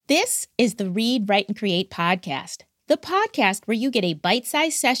This is the Read, Write, and Create podcast, the podcast where you get a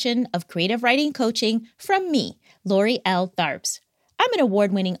bite-sized session of creative writing coaching from me, Lori L. Tharps. I'm an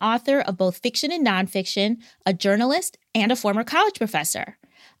award-winning author of both fiction and nonfiction, a journalist, and a former college professor.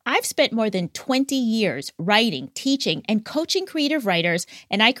 I've spent more than 20 years writing, teaching, and coaching creative writers,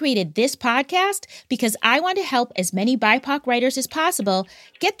 and I created this podcast because I want to help as many BIPOC writers as possible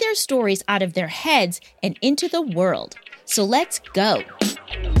get their stories out of their heads and into the world. So let's go.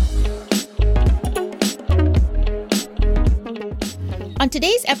 On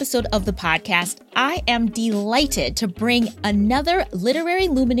today's episode of the podcast, I am delighted to bring another literary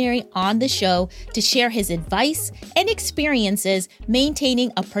luminary on the show to share his advice and experiences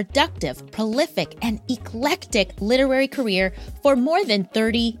maintaining a productive, prolific, and eclectic literary career for more than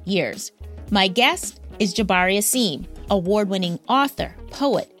 30 years. My guest is Jabari Asim, award-winning author,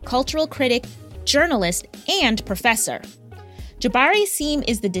 poet, cultural critic, journalist, and professor. Jabari Asim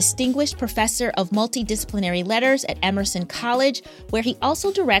is the Distinguished Professor of Multidisciplinary Letters at Emerson College, where he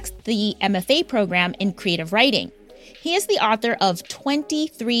also directs the MFA program in creative writing. He is the author of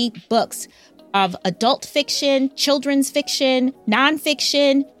 23 books of adult fiction, children's fiction,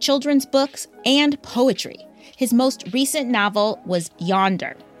 nonfiction, children's books, and poetry. His most recent novel was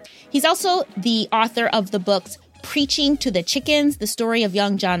Yonder. He's also the author of the books Preaching to the Chickens, The Story of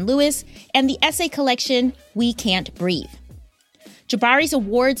Young John Lewis, and the essay collection We Can't Breathe. Jabari's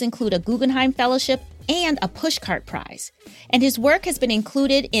awards include a Guggenheim Fellowship and a Pushcart Prize, and his work has been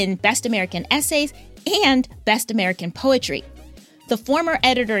included in Best American Essays and Best American Poetry. The former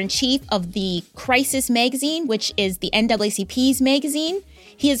editor-in-chief of the Crisis magazine, which is the NAACP's magazine,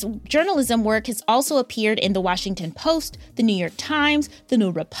 his journalism work has also appeared in The Washington Post, The New York Times, The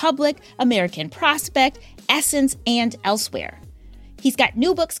New Republic, American Prospect, Essence, and elsewhere. He's got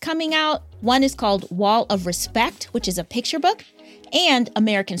new books coming out. One is called Wall of Respect, which is a picture book, and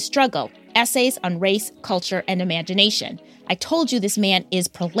American Struggle, Essays on Race, Culture, and Imagination. I told you this man is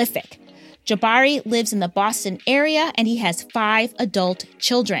prolific. Jabari lives in the Boston area, and he has 5 adult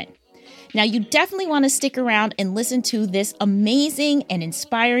children. Now, you definitely want to stick around and listen to this amazing and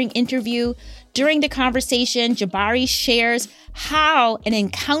inspiring interview. During the conversation, Jabari shares how an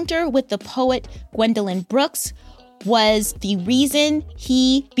encounter with the poet Gwendolyn Brooks was the reason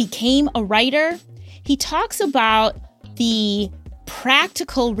he became a writer. He talks about the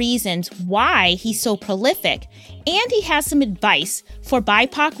practical reasons why he's so prolific, and he has some advice for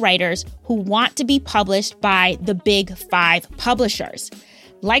BIPOC writers who want to be published by the big 5 publishers.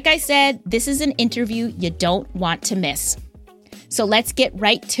 Like I said, this is an interview you don't want to miss. So let's get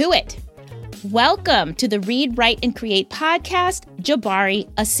right to it. Welcome to the Read, Write, and Create podcast, Jabari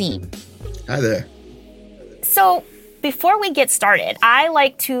Asim. Hi there. So before we get started, I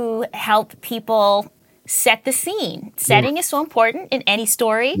like to help people set the scene. Setting is so important in any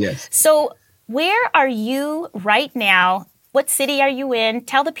story. Yes. So where are you right now? What city are you in?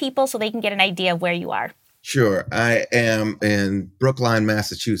 Tell the people so they can get an idea of where you are. Sure. I am in Brookline,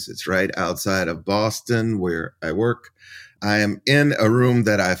 Massachusetts, right outside of Boston, where I work. I am in a room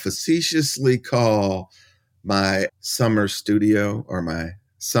that I facetiously call my summer studio or my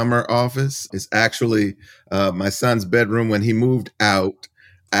summer office. It's actually my son's bedroom when he moved out.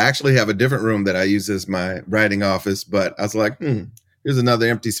 I actually have a different room that I use as my writing office, but I was like, here's another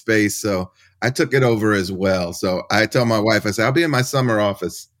empty space. So I took it over as well. So I tell my wife, I say, I'll be in my summer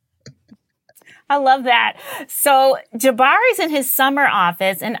office. I love that. So Jabari's in his summer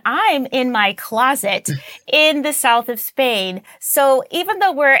office and I'm in my closet in the south of Spain. So even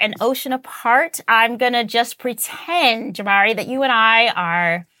though we're an ocean apart, I'm going to just pretend, Jabari, that you and I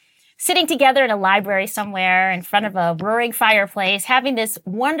are sitting together in a library somewhere in front of a roaring fireplace, having this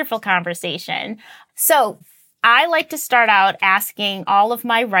wonderful conversation. So I like to start out asking all of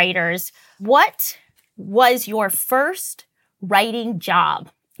my writers, what was your first writing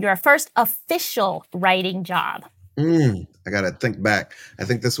job? Your first official writing job? I got to think back. I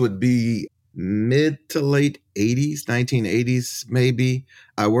think this would be mid to late 80s, 1980s, maybe.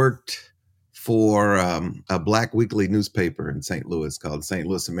 I worked for a Black weekly newspaper in St. Louis called St.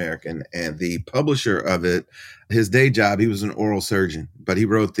 Louis American. And the publisher of it, his day job, he was an oral surgeon, but he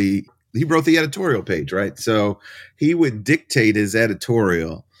wrote the editorial page, right? So he would dictate his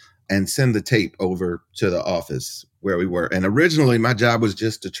editorial and send the tape over to the office where we were. And originally my job was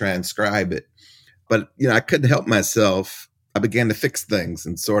just to transcribe it. But, I couldn't help myself. I began to fix things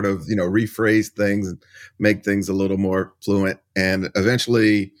and sort of, rephrase things and make things a little more fluent. And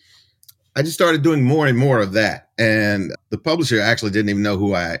eventually I just started doing more and more of that. And the publisher actually didn't even know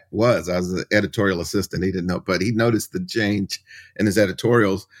who I was. I was the editorial assistant. He didn't know, but he noticed the change in his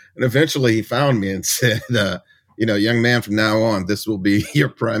editorials. And eventually he found me and said, young man, from now on, this will be your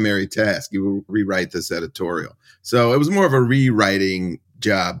primary task. You will rewrite this editorial. So it was more of a rewriting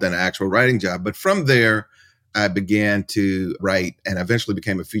job than an actual writing job. But from there, I began to write and eventually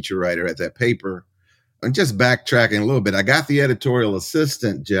became a feature writer at that paper. And just backtracking a little bit, I got the editorial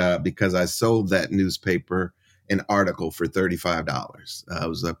assistant job because I sold that newspaper an article for $35. It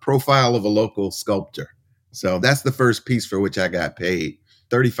was a profile of a local sculptor. So that's the first piece for which I got paid.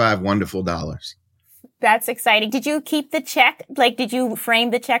 35 wonderful dollars. That's exciting. Did you keep the check? Like, did you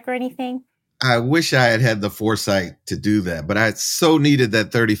frame the check or anything? I wish I had the foresight to do that, but I so needed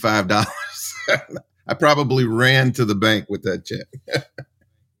that $35. I probably ran to the bank with that check.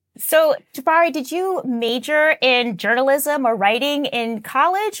 So, Jabari, did you major in journalism or writing in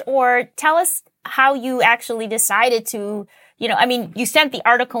college? Or tell us how you actually decided to, you sent the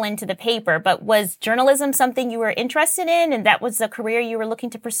article into the paper, but was journalism something you were interested in and that was the career you were looking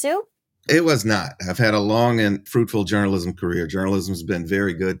to pursue? It was not. I've had a long and fruitful journalism career. Journalism's been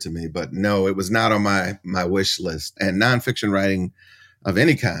very good to me, but no, it was not on my wish list. And nonfiction writing of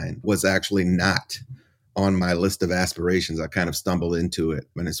any kind was actually not on my list of aspirations. I kind of stumbled into it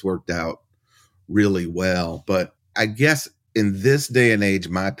and it's worked out really well. But I guess in this day and age,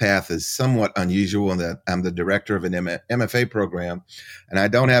 my path is somewhat unusual in that I'm the director of an MFA program and I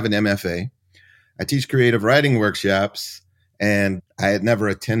don't have an MFA. I teach creative writing workshops and I had never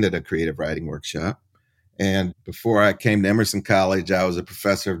attended a creative writing workshop. And before I came to Emerson College, I was a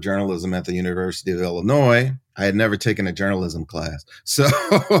professor of journalism at the University of Illinois. I had never taken a journalism class. So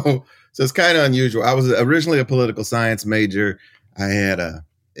it's kind of unusual. I was originally a political science major. I had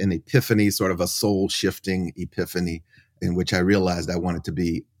an epiphany, sort of a soul shifting epiphany in which I realized I wanted to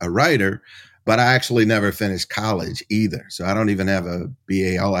be a writer, but I actually never finished college either. So I don't even have a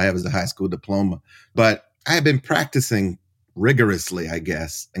BA. All I have is a high school diploma. But I had been practicing rigorously, I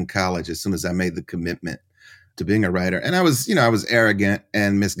guess, in college as soon as I made the commitment to being a writer. And I was arrogant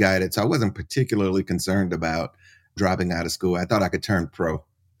and misguided. So I wasn't particularly concerned about dropping out of school. I thought I could turn pro,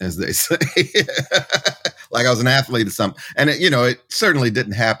 as they say, like I was an athlete or something. And it certainly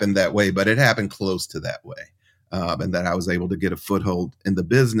didn't happen that way, but it happened close to that way. And that I was able to get a foothold in the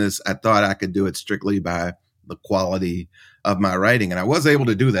business. I thought I could do it strictly by the quality of my writing. And I was able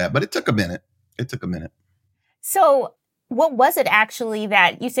to do that, but it took a minute. So what was it actually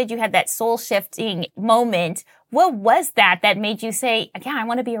that you said you had that soul shifting moment? What was that made you say, yeah, I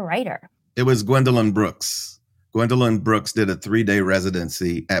want to be a writer? It was Gwendolyn Brooks. Gwendolyn Brooks did a 3-day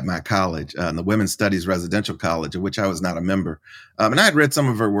residency at my college, in the Women's Studies Residential College, of which I was not a member. And I had read some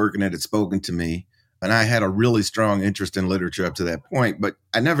of her work and it had spoken to me. And I had a really strong interest in literature up to that point, but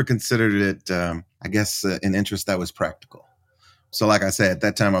I never considered it, an interest that was practical. So like I said, at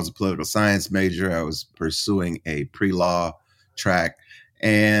that time, I was a political science major. I was pursuing a pre-law track.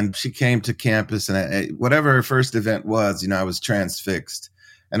 And she came to campus and whatever her first event was, I was transfixed.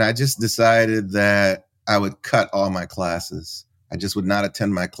 And I just decided that I would cut all my classes. I just would not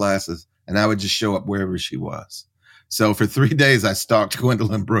attend my classes and I would just show up wherever she was. So for 3 days, I stalked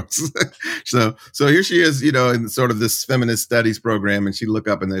Gwendolyn Brooks. So here she is, in sort of this feminist studies program. And she'd look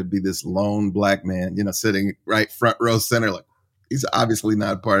up and there'd be this lone black man, sitting right front row center, like, he's obviously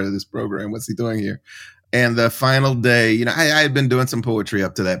not part of this program. What's he doing here? And the final day, I had been doing some poetry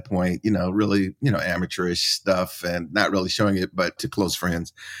up to that point, really, amateurish stuff and not really showing it, but to close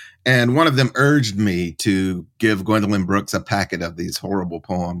friends. And one of them urged me to give Gwendolyn Brooks a packet of these horrible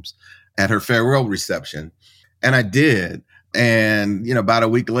poems at her farewell reception. And I did. And, about a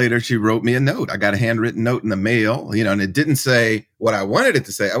week later, she wrote me a note. I got a handwritten note in the mail, and it didn't say what I wanted it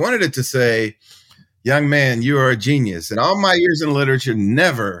to say. I wanted it to say, young man, you are a genius. In all my years in literature,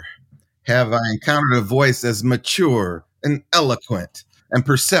 never have I encountered a voice as mature and eloquent and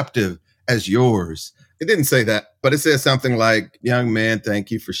perceptive as yours. It didn't say that, but it says something like, young man,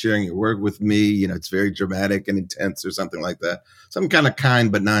 thank you for sharing your work with me. It's very dramatic and intense or something like that. Some kind of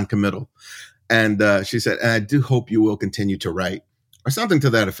kind but non-committal. And she said, and I do hope you will continue to write, or something to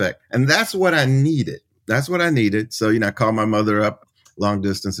that effect. And that's what I needed. So, I called my mother up long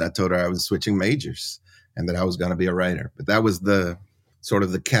distance and I told her I was switching majors and that I was going to be a writer. But that was the sort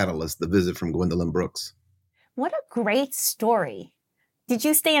of the catalyst, the visit from Gwendolyn Brooks. What a great story. Did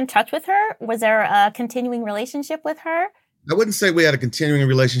you stay in touch with her? Was there a continuing relationship with her? I wouldn't say we had a continuing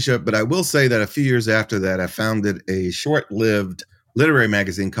relationship, but I will say that a few years after that, I founded a short-lived literary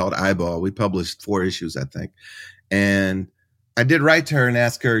magazine called Eyeball. We published 4 issues, I think. And I did write to her and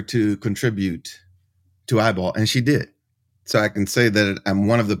ask her to contribute to Eyeball, and she did. So I can say that I'm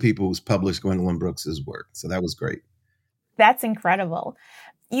one of the people who's published Gwendolyn Brooks's work. So that was great. That's incredible.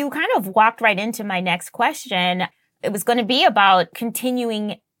 You kind of walked right into my next question. It was going to be about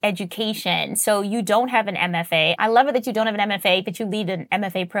continuing education. So you don't have an MFA. I love it that you don't have an MFA, but you lead an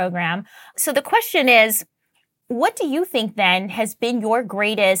MFA program. So the question is, what do you think then has been your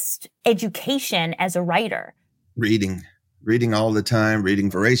greatest education as a writer? Reading all the time,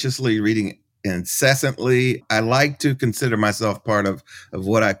 reading voraciously, reading incessantly. I like to consider myself part of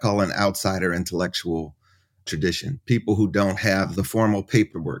what I call an outsider intellectual tradition. People who don't have the formal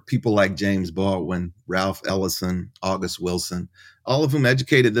paperwork, people like James Baldwin, Ralph Ellison, August Wilson, all of whom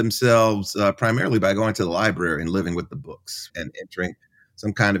educated themselves primarily by going to the library and living with the books and entering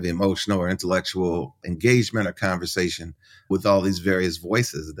some kind of emotional or intellectual engagement or conversation with all these various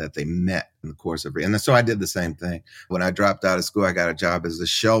voices that they met in the course of it. And so I did the same thing. When I dropped out of school, I got a job as a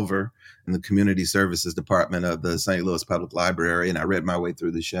shelver in the community services department of the St. Louis Public Library, and I read my way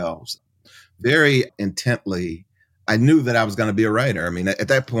through the shelves very intently. I knew that I was going to be a writer. I mean, at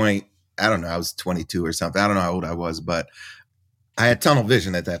that point, I don't know, I was 22 or something. I don't know how old I was, but I had tunnel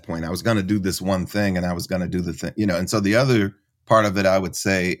vision at that point. I was going to do this one thing and I was going to do the thing, and so the other part of it, I would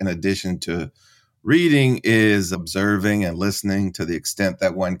say, in addition to reading, is observing and listening to the extent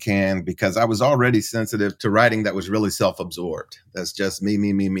that one can, because I was already sensitive to writing that was really self-absorbed. That's just me,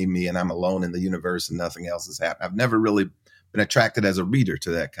 me, me, me, me, and I'm alone in the universe and nothing else is happening. I've never really been attracted as a reader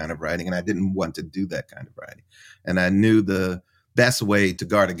to that kind of writing, and I didn't want to do that kind of writing. And I knew the best way to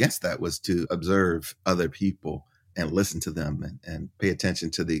guard against that was to observe other people and listen to them and pay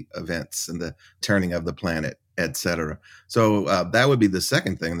attention to the events and the turning of the planet, etc. So that would be the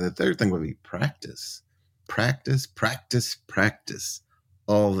second thing. The third thing would be practice, practice, practice, practice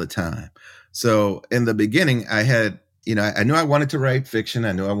all the time. So in the beginning, I had, I knew I wanted to write fiction.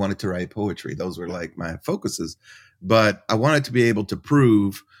 I knew I wanted to write poetry. Those were like my focuses, but I wanted to be able to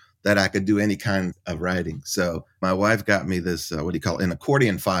prove that I could do any kind of writing. So my wife got me this, an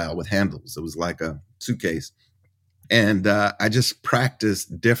accordion file with handles. It was like a suitcase. And I just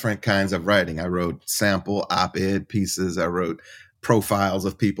practiced different kinds of writing. I wrote sample op-ed pieces. I wrote profiles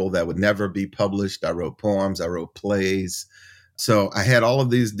of people that would never be published. I wrote poems. I wrote plays. So I had all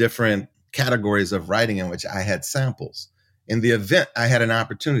of these different categories of writing in which I had samples. In the event, I had an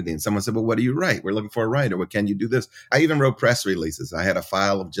opportunity and someone said, well, what do you write? We're looking for a writer. Well, can you do this? I even wrote press releases. I had a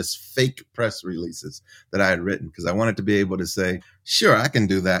file of just fake press releases that I had written because I wanted to be able to say, sure, I can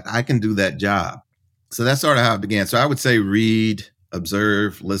do that. I can do that job. So that's sort of how it began. So I would say read,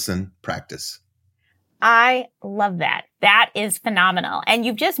 observe, listen, practice. I love that. That is phenomenal. And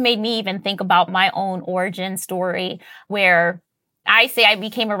you've just made me even think about my own origin story, where I say I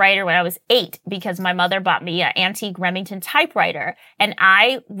became a writer when I was 8 because my mother bought me an antique Remington typewriter. And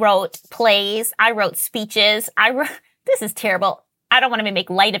I wrote plays. I wrote speeches. This is terrible. I don't want to make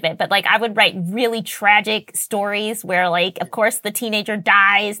light of it, but I would write really tragic stories where of course the teenager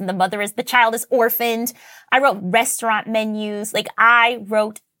dies and the child is orphaned. I wrote restaurant menus. I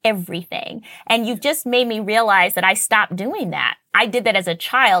wrote everything. And you've just made me realize that I stopped doing that. I did that as a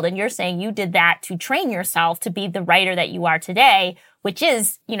child. And you're saying you did that to train yourself to be the writer that you are today, which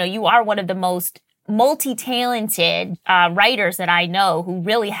is, you are one of the most multi-talented writers that I know who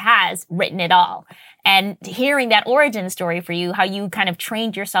really has written it all. And hearing that origin story for you, how you kind of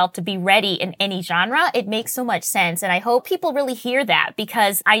trained yourself to be ready in any genre, it makes so much sense. And I hope people really hear that,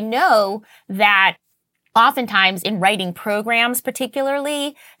 because I know that oftentimes in writing programs,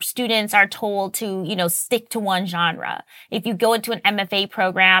 particularly, students are told to, stick to one genre. If you go into an MFA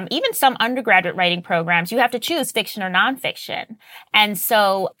program, even some undergraduate writing programs, you have to choose fiction or nonfiction. And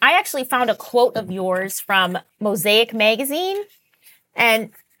so I actually found a quote of yours from Mosaic magazine. And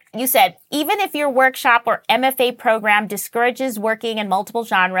you said, even if your workshop or MFA program discourages working in multiple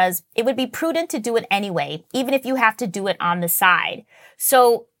genres, it would be prudent to do it anyway, even if you have to do it on the side.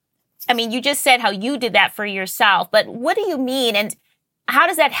 So, you just said how you did that for yourself, but what do you mean? And how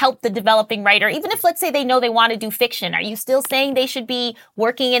does that help the developing writer? Even if, let's say, they know they want to do fiction, are you still saying they should be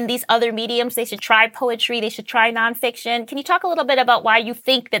working in these other mediums? They should try poetry. They should try nonfiction. Can you talk a little bit about why you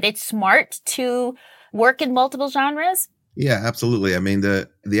think that it's smart to work in multiple genres? Yeah, absolutely.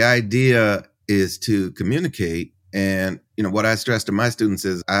 The idea is to communicate. And, what I stress to my students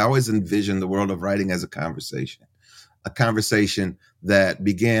is I always envision the world of writing as a conversation that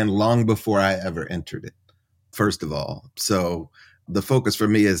began long before I ever entered it, first of all. So the focus for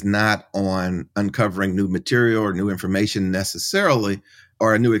me is not on uncovering new material or new information necessarily,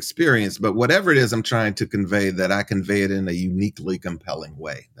 or a new experience, but whatever it is I'm trying to convey, that I convey it in a uniquely compelling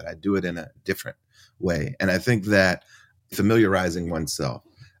way, that I do it in a different way. And I think that familiarizing oneself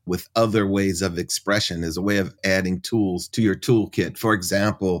with other ways of expression is a way of adding tools to your toolkit. For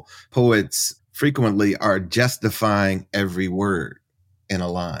example, poets frequently are justifying every word in a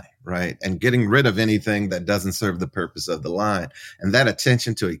line. right? And getting rid of anything that doesn't serve the purpose of the line. And that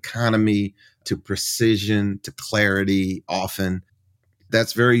attention to economy, to precision, to clarity, often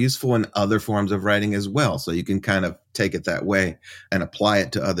that's very useful in other forms of writing as well. So you can kind of take it that way and apply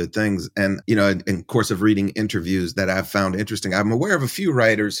it to other things. And, in course of reading interviews that I've found interesting, I'm aware of a few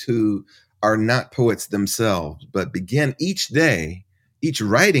writers who are not poets themselves, but begin each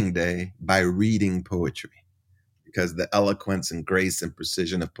writing day by reading poetry, because the eloquence and grace and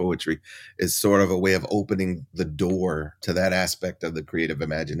precision of poetry is sort of a way of opening the door to that aspect of the creative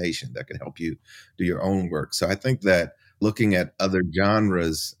imagination that can help you do your own work. So I think that looking at other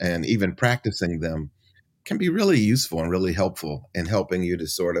genres and even practicing them can be really useful and really helpful in helping you to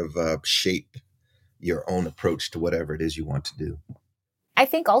sort of shape your own approach to whatever it is you want to do. I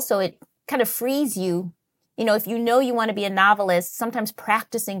think also it kind of frees you. If you know you want to be a novelist, sometimes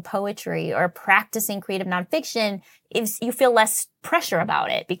practicing poetry or practicing creative nonfiction, you feel less pressure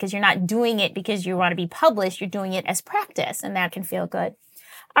about it because you're not doing it because you want to be published. You're doing it as practice, and that can feel good.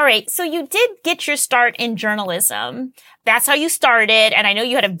 All right. So you did get your start in journalism. That's how you started. And I know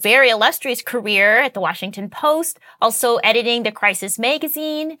you had a very illustrious career at the Washington Post, also editing the Crisis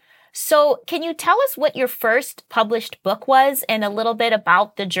magazine. So can you tell us what your first published book was and a little bit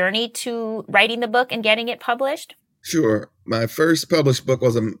about the journey to writing the book and getting it published? Sure. My first published book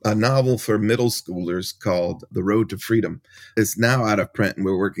was a novel for middle schoolers called The Road to Freedom. It's now out of print, and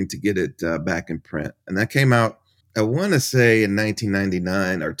we're working to get it back in print. And that came out, I want to say, in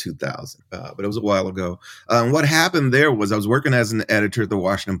 1999 or 2000, but it was a while ago. What happened there was I was working as an editor at the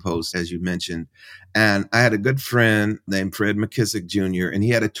Washington Post, as you mentioned, and I had a good friend named Fred McKissick Jr., and he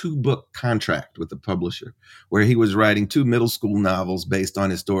had a 2-book contract with the publisher where he was writing 2 middle school novels based on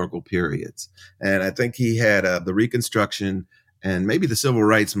historical periods. And I think he had the Reconstruction and maybe the Civil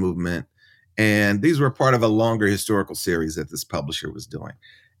Rights Movement, and these were part of a longer historical series that this publisher was doing.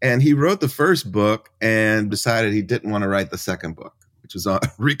 And he wrote the first book and decided he didn't want to write the second book, which was on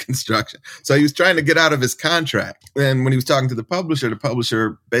Reconstruction. So he was trying to get out of his contract. And when he was talking to the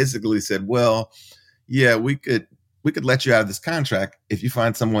publisher basically said, well, yeah, we could let you out of this contract if you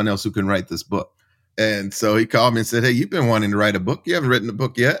find someone else who can write this book. And so he called me and said, hey, you've been wanting to write a book. You haven't written a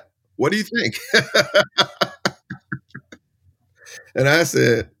book yet. What do you think? And I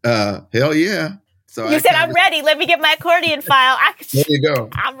said, hell yeah. So you said, I'm ready. Let me get my accordion file. There you go.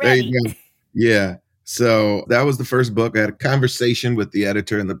 I'm ready. There you go. Yeah. So that was the first book. I had a conversation with the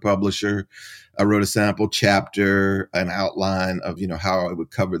editor and the publisher. I wrote a sample chapter, an outline of, how I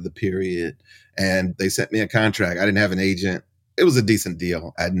would cover the period. And they sent me a contract. I didn't have an agent. It was a decent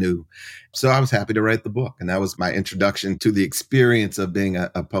deal, I knew. So I was happy to write the book. And that was my introduction to the experience of being a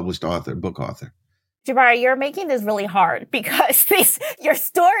published author, book author. Jabari, you're making this really hard because your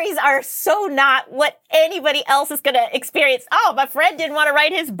stories are so not what anybody else is going to experience. Oh, my friend didn't want to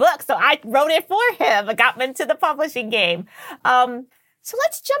write his book, so I wrote it for him. I got him into the publishing game. So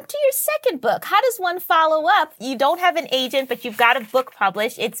let's jump to your second book. How does one follow up? You don't have an agent, but you've got a book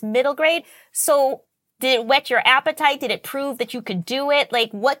published. It's middle grade. So did it whet your appetite? Did it prove that you could do it?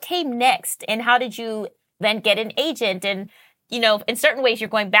 Like, what came next? And how did you then get an agent? And in certain ways, you're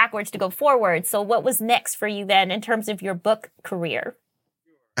going backwards to go forward. So what was next for you then in terms of your book career?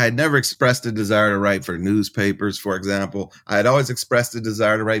 I had never expressed a desire to write for newspapers, for example. I had always expressed a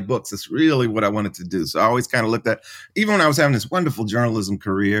desire to write books. That's really what I wanted to do. So I always kind of looked at, even when I was having this wonderful journalism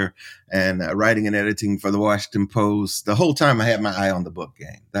career and writing and editing for the Washington Post, the whole time I had my eye on the book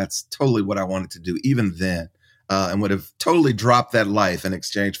game. That's totally what I wanted to do, even then, and would have totally dropped that life in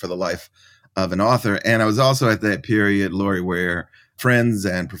exchange for the life of an author. And I was also at that period, Lori, where friends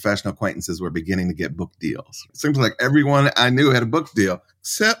and professional acquaintances were beginning to get book deals. It seems like everyone I knew had a book deal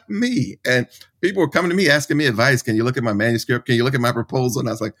except me. And people were coming to me asking me advice. Can you look at my manuscript? Can you look at my proposal? And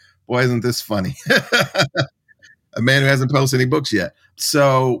I was like, boy, isn't this funny? A man who hasn't posted any books yet.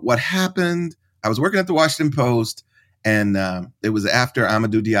 So what happened, I was working at the Washington Post, and it was after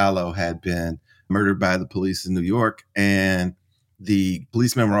Amadou Diallo had been murdered by the police in New York. And the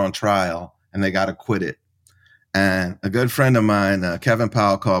policemen were on trial and they got acquitted. And a good friend of mine, Kevin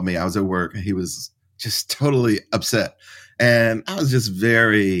Powell, called me. I was at work and he was just totally upset. And I was just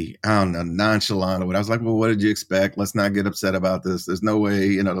very, nonchalant with it. I was like, well, what did you expect? Let's not get upset about this. There's no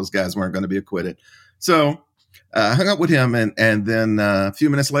way, those guys weren't going to be acquitted. So I hung up with him. And then a few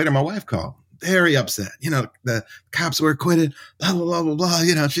minutes later, my wife called, very upset. The cops were acquitted, blah, blah, blah, blah,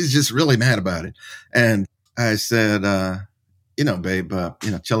 blah. She's just really mad about it. And I said, babe,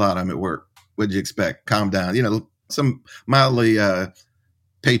 chill out. I'm at work. What did you expect? Calm down. Some mildly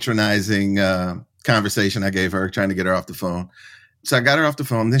patronizing conversation I gave her, trying to get her off the phone. So I got her off the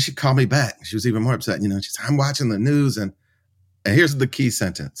phone. Then she called me back. She was even more upset. She said, I'm watching the news and And here's the key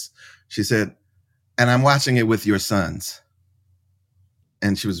sentence. She said, and I'm watching it with your sons.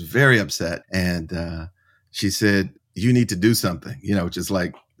 And she was very upset. And she said, you need to do something, which is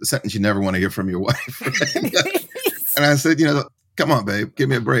like the sentence you never want to hear from your wife. Right? And I said, come on, babe, give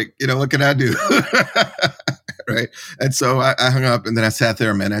me a break. What can I do? Right. And so I hung up, and then I sat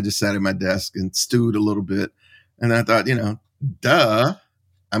there, man. I just sat at my desk and stewed a little bit. And I thought, duh,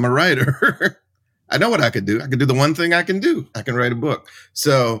 I'm a writer. I know what I could do. I could do the one thing I can do. I can write a book.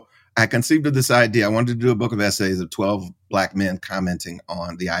 So I conceived of this idea. I wanted to do a book of essays of 12 Black men commenting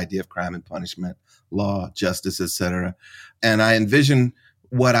on the idea of crime and punishment, law, justice, etc. And I envisioned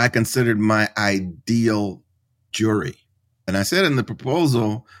what I considered my ideal jury. And I said in the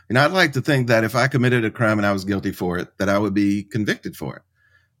proposal, I'd like to think that if I committed a crime and I was guilty for it, that I would be convicted for it.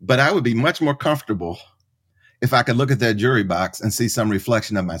 But I would be much more comfortable if I could look at that jury box and see some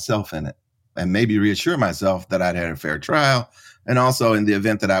reflection of myself in it, and maybe reassure myself that I'd had a fair trial. And also, in the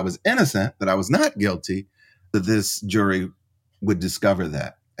event that I was innocent, that I was not guilty, that this jury would discover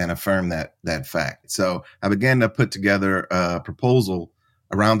that and affirm that fact. So I began to put together a proposal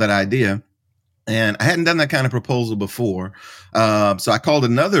around that idea. And I hadn't done that kind of proposal before. So I called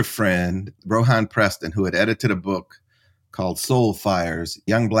another friend, Rohan Preston, who had edited a book called Soul Fires,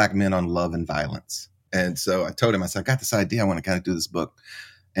 Young Black Men on Love and Violence. And so I told him, I said, I got this idea. I want to kind of do this book.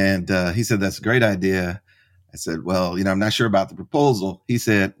 And he said, that's a great idea. I said, well, I'm not sure about the proposal. He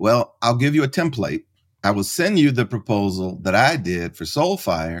said, well, I'll give you a template. I will send you the proposal that I did for Soul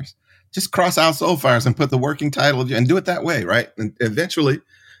Fires. Just cross out Soul Fires and put the working title and do it that way, right? And eventually,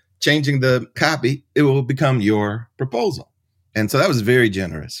 changing the copy, it will become your proposal. And so that was very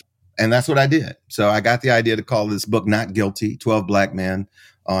generous. And that's what I did. So I got the idea to call this book Not Guilty, 12 Black Men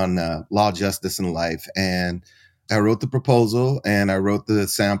on Law, Justice, and Life. And I wrote the proposal, and I wrote the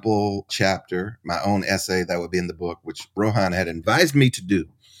sample chapter, my own essay that would be in the book, which Rohan had advised me to do.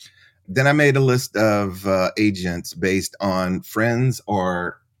 Then I made a list of agents based on friends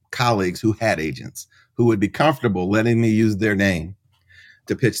or colleagues who had agents who would be comfortable letting me use their name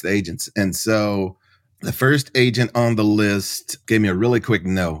to pitch the agents. And so the first agent on the list gave me a really quick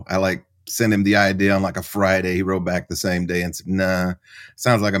no. I sent him the idea on a Friday. He wrote back the same day and said, nah,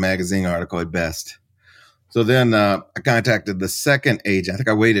 sounds like a magazine article at best. So then I contacted the second agent. I think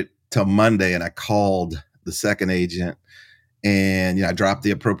I waited till Monday, and I called the second agent, and I dropped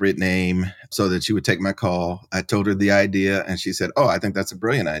the appropriate name so that she would take my call. I told her the idea, and she said, oh, I think that's a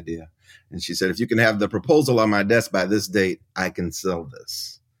brilliant idea. And she said, if you can have the proposal on my desk by this date, I can sell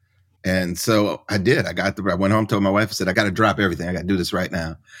this. And so I did. I went home, told my wife, I said, I got to drop everything. I got to do this right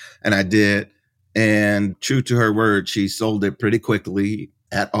now. And I did. And true to her word, she sold it pretty quickly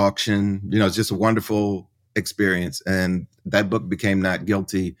at auction. It's just a wonderful experience. And that book became Not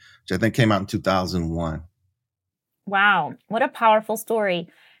Guilty, which I think came out in 2001. Wow. What a powerful story.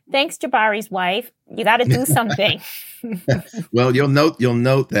 Thanks, Jabari's wife. You got to do something. Well, you'll note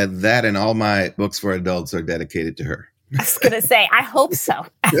that and all my books for adults are dedicated to her. I was going to say, I hope so.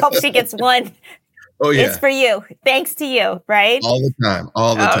 I hope she gets one. Oh, yeah. It's for you. Thanks to you, right? All the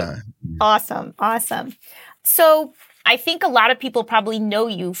time. Awesome. So I think a lot of people probably know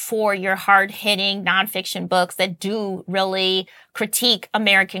you for your hard-hitting nonfiction books that do really critique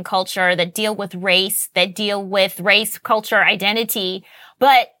American culture, that deal with race, culture, identity.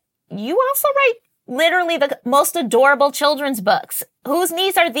 But you also write literally the most adorable children's books. Whose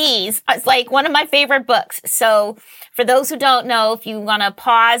Knees Are These? It's one of my favorite books. So for those who don't know, if you want to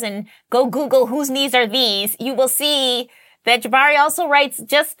pause and go Google Whose Knees Are These, you will see that Jabari also writes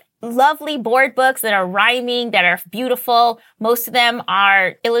just lovely board books that are rhyming, that are beautiful. Most of them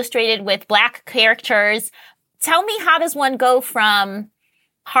are illustrated with Black characters. Tell me, how does one go from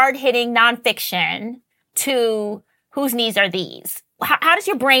hard-hitting nonfiction to Whose Knees Are These? How does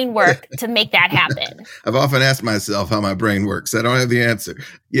your brain work to make that happen? I've often asked myself how my brain works. I don't have the answer.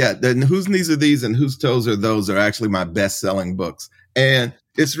 Yeah, then Whose Knees Are These and Whose Toes Are Those are actually my best-selling books. And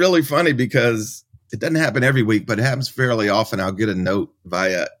it's really funny because it doesn't happen every week, but it happens fairly often. I'll get a note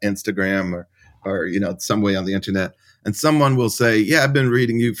via Instagram or some way on the internet, and someone will say, yeah, I've been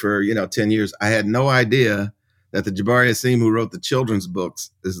reading you for 10 years. I had no idea that the Jabari Asim who wrote the children's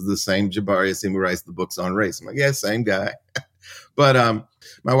books is the same Jabari Asim who writes the books on race. I'm like, yeah, same guy. But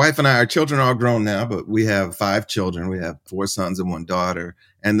my wife and our children are all grown now, but we have 5 children. We have 4 sons and 1 daughter.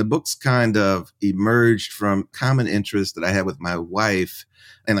 And the books kind of emerged from common interests that I had with my wife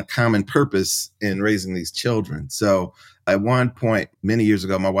and a common purpose in raising these children. So at one point, many years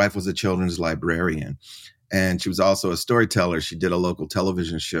ago, my wife was a children's librarian, and she was also a storyteller. She did a local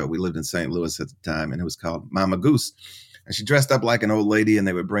television show. We lived in St. Louis at the time, and it was called Mama Goose. And she dressed up like an old lady, and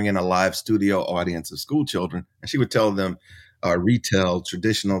they would bring in a live studio audience of school children, and she would tell them retell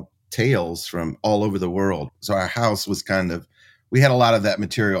traditional tales from all over the world. So our house was we had a lot of that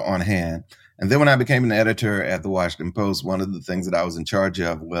material on hand. And then when I became an editor at the Washington Post, one of the things that I was in charge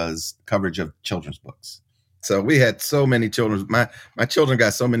of was coverage of children's books. So we had so many my children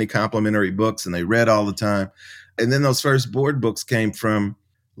got so many complimentary books and they read all the time. And then those first board books came from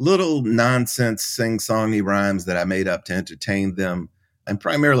little nonsense sing-songy rhymes that I made up to entertain them and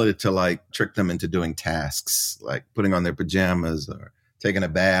primarily to like trick them into doing tasks like putting on their pajamas or taking a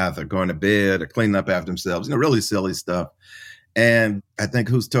bath or going to bed or cleaning up after themselves, really silly stuff. And I think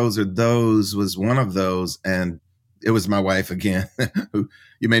Whose Toes Are Those was one of those. And it was my wife again, who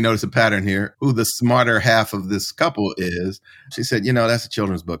you may notice a pattern here, who the smarter half of this couple is. She said, that's a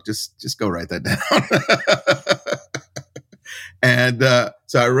children's book. Just go write that down. And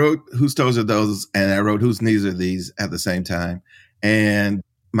so I wrote Whose Toes Are Those and I wrote Whose Knees Are These at the same time. And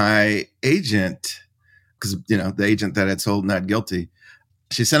my agent, because, the agent that had sold Not Guilty,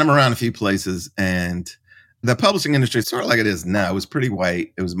 she sent him around a few places. And the publishing industry, sort of like it is now, it was pretty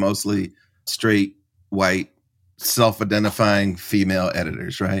white. It was mostly straight, white, self-identifying female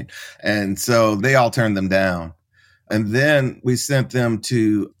editors, right? And so they all turned them down. And then we sent them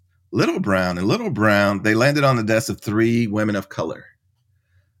to Little Brown. And Little Brown, they landed on the desk of 3 women of color.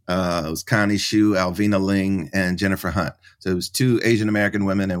 It was Connie Shu, Alvina Ling, and Jennifer Hunt. So it was 2 Asian American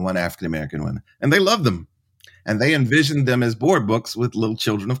women and 1 African American woman. And they loved them. And they envisioned them as board books with little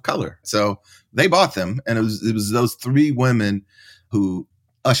children of color. So they bought them. And it was those 3 women who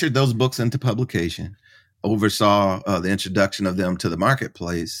ushered those books into publication, oversaw the introduction of them to the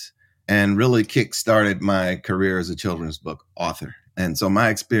marketplace, and really kickstarted my career as a children's book author. And so my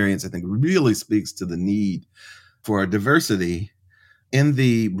experience, I think, really speaks to the need for diversity in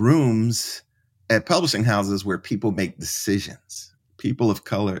the rooms at publishing houses where people make decisions, people of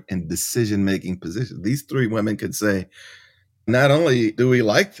color in decision-making positions. These 3 women could say, not only do we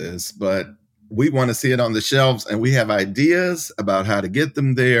like this, but we want to see it on the shelves, and we have ideas about how to get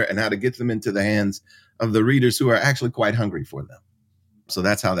them there and how to get them into the hands of the readers who are actually quite hungry for them. So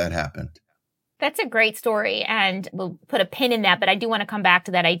that's how that happened. That's a great story, and we'll put a pin in that, but I do want to come back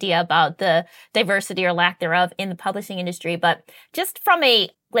to that idea about the diversity or lack thereof in the publishing industry. But just from a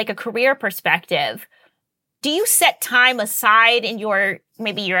career perspective, do you set time aside in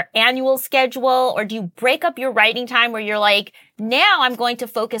maybe your annual schedule, or do you break up your writing time where you're like, now I'm going to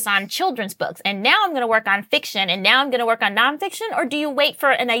focus on children's books, and now I'm going to work on fiction, and now I'm going to work on nonfiction? Or do you wait for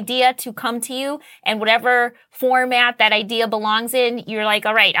an idea to come to you, and whatever format that idea belongs in, you're like,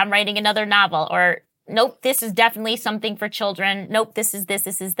 all right, I'm writing another novel, or nope, this is definitely something for children. Nope, this is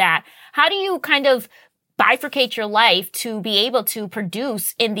that. How do you kind of bifurcate your life to be able to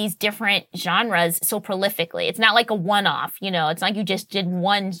produce in these different genres so prolifically? It's not like a one-off, it's like you just did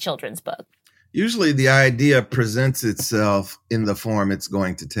one children's book. Usually the idea presents itself in the form it's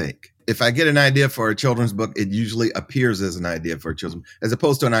going to take. If I get an idea for a children's book, it usually appears as an idea for a children's book, as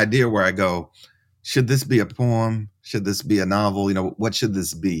opposed to an idea where I go, should this be a poem? Should this be a novel? What should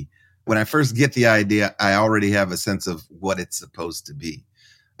this be? When I first get the idea, I already have a sense of what it's supposed to be.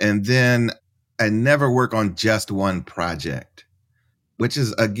 And then I never work on just one project, which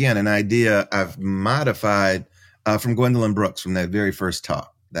is, again, an idea I've modified from Gwendolyn Brooks from that very first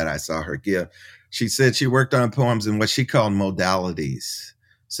talk that I saw her give. She said she worked on poems in what she called modalities.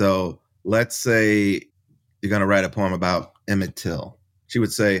 So let's say you're going to write a poem about Emmett Till. She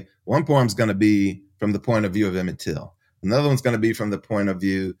would say one poem's going to be from the point of view of Emmett Till. Another one's going to be from the point of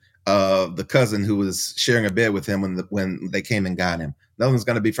view of the cousin who was sharing a bed with him when they came and got him. Another one's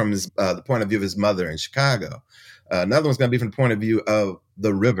going to be from the point of view of his mother in Chicago. Another one's going to be from the point of view of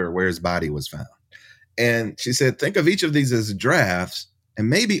the river where his body was found. And she said, think of each of these as drafts, and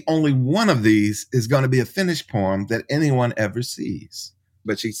maybe only one of these is going to be a finished poem that anyone ever sees.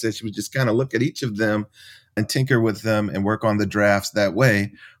 But she said she would just kind of look at each of them and tinker with them and work on the drafts that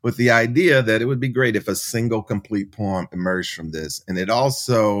way, with the idea that it would be great if a single complete poem emerged from this. And it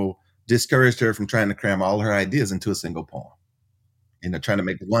also discouraged her from trying to cram all her ideas into a single poem. Trying to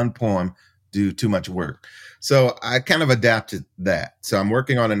make one poem do too much work. So I kind of adapted that. So I'm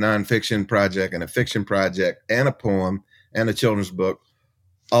working on a nonfiction project and a fiction project and a poem and a children's book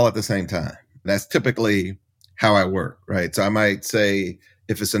all at the same time. That's typically how I work, right? So I might say,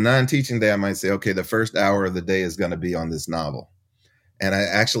 if it's a non-teaching day, I might say, okay, the first hour of the day is going to be on this novel. And I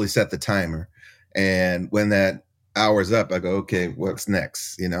actually set the timer. And when that hour's up, I go, okay, what's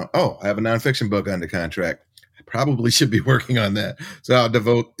next? I have a nonfiction book under contract. I probably should be working on that. So I'll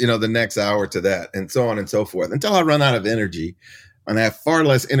devote, the next hour to that, and so on and so forth, until I run out of energy. And I have far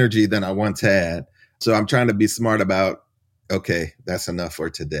less energy than I once had. So I'm trying to be smart about, okay, that's enough for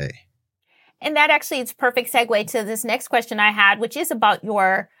today. And that actually is a perfect segue to this next question I had, which is about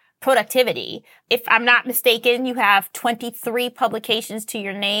your productivity. If I'm not mistaken, you have 23 publications to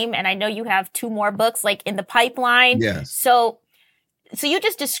your name, and I know you have 2 more books like in the pipeline. Yes. So you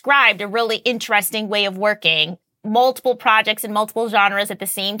just described a really interesting way of working, multiple projects in multiple genres at the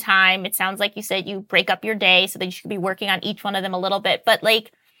same time. It sounds like you said you break up your day so that you should be working on each one of them a little bit. But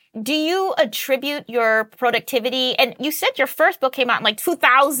like, do you attribute your productivity? And you said your first book came out in like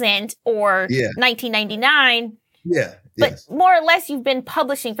 2000 or 1999. Yeah. But Yes. more or less, you've been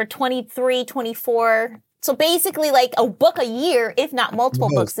publishing for 23, 24. So basically like a book a year, if not multiple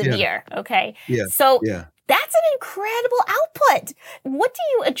books a year. Okay. Yeah. So yeah. That's an incredible output. What do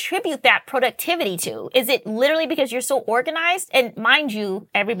you attribute that productivity to? Is it literally because you're so organized? And mind you,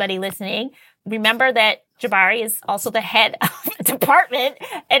 everybody listening, remember that Jabari is also the head of the department.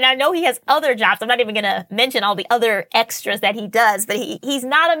 And I know he has other jobs. I'm not even going to mention all the other extras that he does, but he's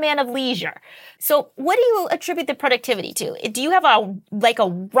not a man of leisure. So what do you attribute the productivity to? Do you have a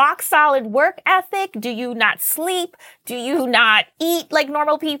rock solid work ethic? Do you not sleep? Do you not eat like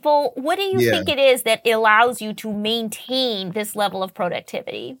normal people? What do you think it is that allows you to maintain this level of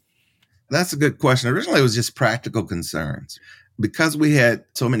productivity? That's a good question. Originally, it was just practical concerns. Because we had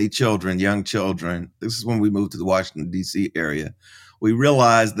so many children, young children, this is when we moved to the Washington, D.C. area, we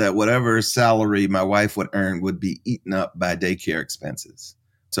realized that whatever salary my wife would earn would be eaten up by daycare expenses.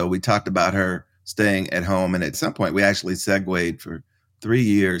 So we talked about her staying at home. And at some point, we actually segued for 3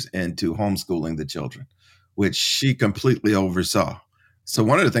 years into homeschooling the children, which she completely oversaw. So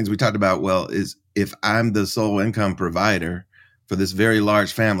one of the things we talked about, is if I'm the sole income provider for this very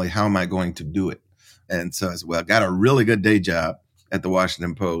large family, how am I going to do it? And so as well, got a really good day job at the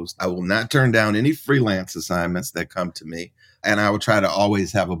Washington Post. I will not turn down any freelance assignments that come to me. And I will try to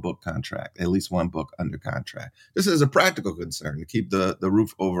always have a book contract, at least one book under contract. This is a practical concern to keep the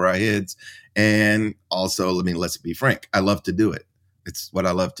roof over our heads. And also, let's be frank, I love to do it. It's what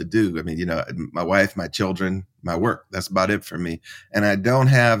I love to do. My wife, my children, my work, that's about it for me. And I don't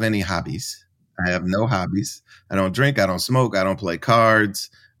have any hobbies. I have no hobbies. I don't drink. I don't smoke. I don't play cards.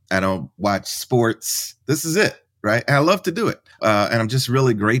 I don't watch sports. This is it, right? And I love to do it. And I'm just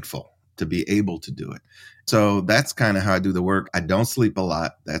really grateful to be able to do it. So that's kind of how I do the work. I don't sleep a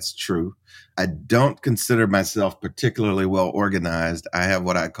lot. That's true. I don't consider myself particularly well organized. I have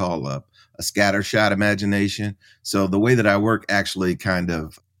what I call a scattershot imagination. So the way that I work actually kind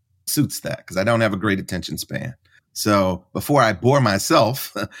of suits that because I don't have a great attention span. So before I bore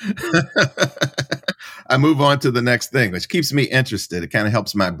myself, I move on to the next thing, which keeps me interested. It kind of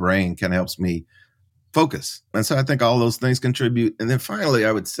helps my brain, kind of helps me focus. And so I think all those things contribute. And then finally,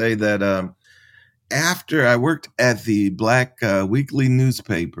 I would say that after I worked at the Black weekly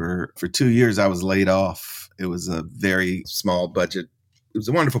newspaper for 2 years, I was laid off. It was a very small budget. It was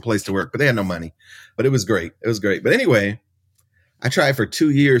a wonderful place to work, but they had no money. But it was great. It was great. But anyway, I tried for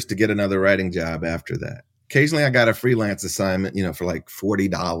 2 years to get another writing job after that. Occasionally I got a freelance assignment, for like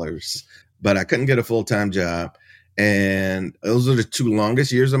 $40, but I couldn't get a full-time job. And those are the 2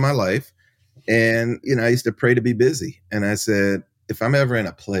 longest years of my life. And, I used to pray to be busy. And I said, if I'm ever in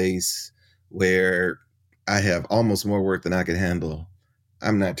a place where I have almost more work than I could handle,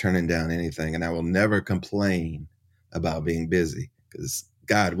 I'm not turning down anything. And I will never complain about being busy because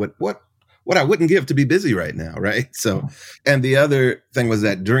God, what I wouldn't give to be busy right now, right? So, and the other thing was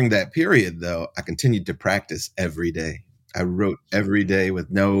that during that period, though, I continued to practice every day. I wrote every day with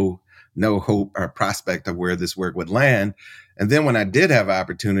no hope or prospect of where this work would land. And then when I did have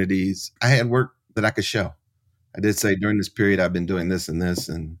opportunities, I had work that I could show. I did say during this period, I've been doing this,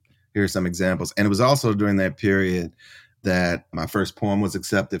 and here are some examples. And it was also during that period that my first poem was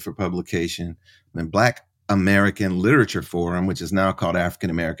accepted for publication. And Black American Literature Forum, which is now called African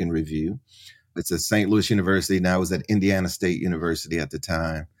American Review. It's at St. Louis University. Now it was at Indiana State University at the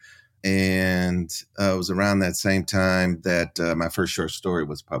time. And it was around that same time that my first short story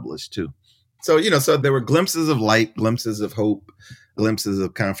was published too. So, so there were glimpses of light, glimpses of hope, glimpses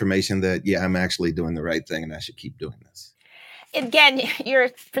of confirmation that, I'm actually doing the right thing and I should keep doing this. Again, you're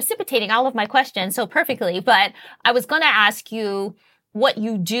precipitating all of my questions so perfectly, but I was going to ask you what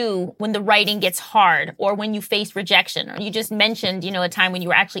you do when the writing gets hard or when you face rejection. Or you just mentioned, a time when you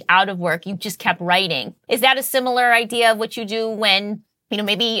were actually out of work, you just kept writing. Is that a similar idea of what you do when,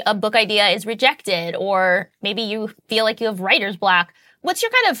 maybe a book idea is rejected or maybe you feel like you have writer's block? What's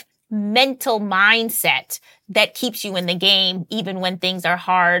your kind of mental mindset that keeps you in the game even when things are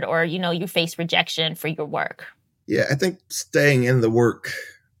hard or, you face rejection for your work? Yeah, I think staying in the work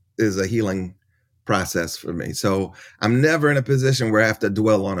is a healing process for me. So I'm never in a position where I have to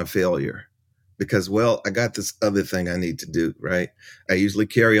dwell on a failure because, I got this other thing I need to do, right? I usually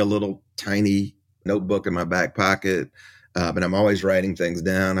carry a little tiny notebook in my back pocket. But I'm always writing things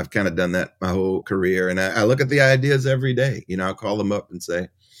down. I've kind of done that my whole career. And I look at the ideas every day. I'll call them up and say,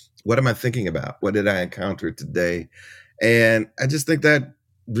 what am I thinking about? What did I encounter today? And I just think that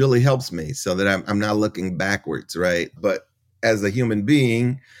really helps me so that I'm not looking backwards, right? But as a human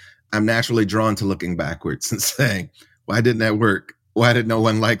being, I'm naturally drawn to looking backwards and saying, why didn't that work? Why did no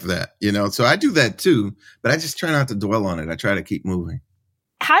one like that? So I do that too, but I just try not to dwell on it. I try to keep moving.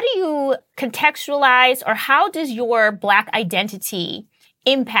 How do you contextualize, or how does your Black identity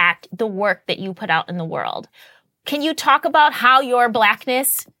impact the work that you put out in the world? Can you talk about how your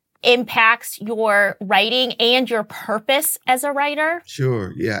Blackness impacts your writing and your purpose as a writer?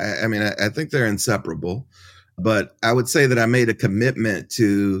 Sure. Yeah. I mean, I think they're inseparable, but I would say that I made a commitment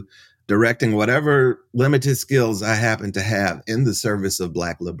to directing whatever limited skills I happen to have in the service of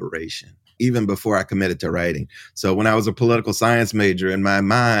Black liberation, even before I committed to writing. So when I was a political science major, in my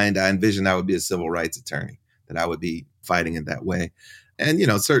mind, I envisioned I would be a civil rights attorney, that I would be fighting in that way. And,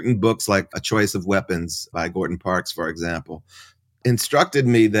 certain books like A Choice of Weapons by Gordon Parks, for example, instructed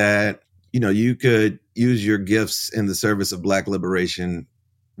me that, you could use your gifts in the service of Black liberation,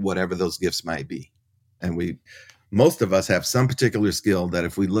 whatever those gifts might be. And most of us have some particular skill that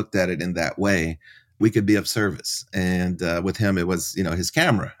if we looked at it in that way, we could be of service. And with him, it was, his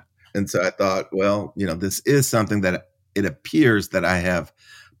camera. And so I thought, well, this is something that it appears that I have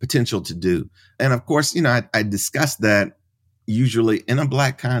potential to do. And of course, I discussed that usually in a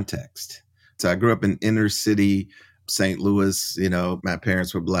Black context. So I grew up in inner city St. Louis. My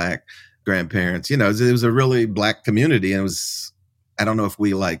parents were Black, grandparents. It was a really Black community. And I don't know if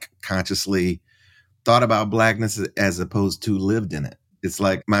we consciously thought about Blackness as opposed to lived in it. It's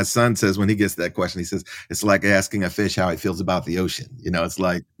like my son says when he gets that question, he says, it's like asking a fish how he feels about the ocean. It's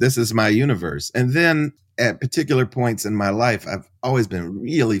like, this is my universe. And then at particular points in my life, I've always been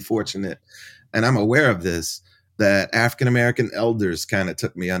really fortunate, and I'm aware of this, that African-American elders kind of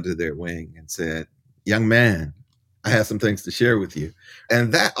took me under their wing and said, young man, I have some things to share with you.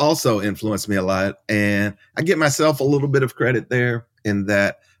 And that also influenced me a lot. And I give myself a little bit of credit there in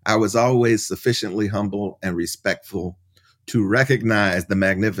that I was always sufficiently humble and respectful to recognize the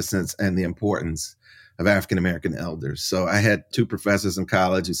magnificence and the importance of African-American elders. So I had two professors in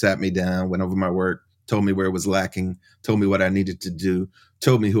college who sat me down, went over my work, told me where it was lacking, told me what I needed to do,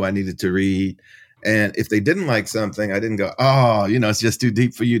 told me who I needed to read. And if they didn't like something, I didn't go, oh, it's just too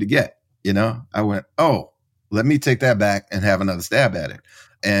deep for you to get. I went, oh, let me take that back and have another stab at it.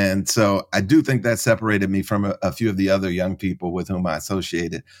 And so I do think that separated me from a few of the other young people with whom I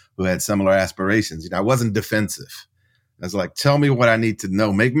associated who had similar aspirations. I wasn't defensive. I was like, tell me what I need to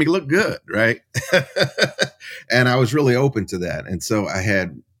know. Make me look good, right? And I was really open to that. And so I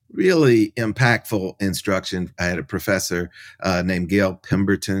had really impactful instruction. I had a professor named Gail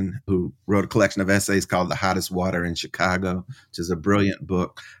Pemberton who wrote a collection of essays called The Hottest Water in Chicago, which is a brilliant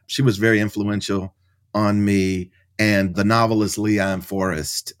book. She was very influential on me. And the novelist Leon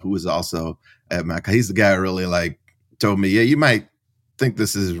Forrest, who was also at he's the guy who really told me, yeah, you might think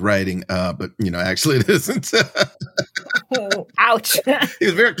this is writing, but actually it isn't. Oh, ouch. He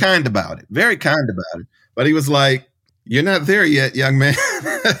was very kind about it, But he was like, you're not there yet, young man.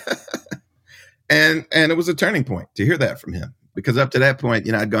 And it was a turning point to hear that from him, because up to that point,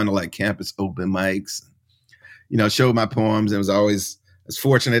 I'd gone to campus open mics, showed my poems. And I was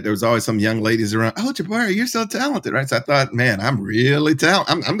fortunate. There was always some young ladies around. Oh, Jabari, you're so talented, right? So I thought, man, I'm really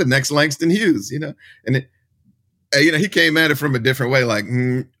talented. I'm the next Langston Hughes, and he came at it from a different way.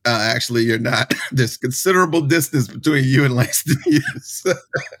 Actually, you're not. There's considerable distance between you and Langston Hughes.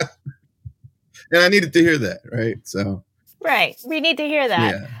 And I needed to hear that, right? So, right. We need to hear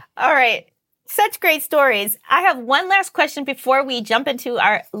that. Yeah. All right. Such great stories. I have one last question before we jump into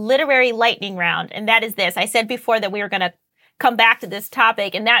our literary lightning round. And that is this. I said before that we were going to come back to this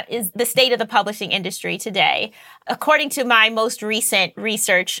topic, and that is the state of the publishing industry today. According to my most recent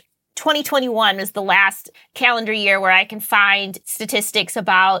research, 2021 is the last calendar year where I can find statistics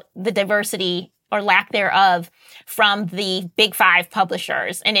about the diversity or lack thereof from the big five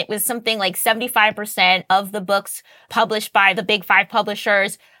publishers. And it was something like 75% of the books published by the big five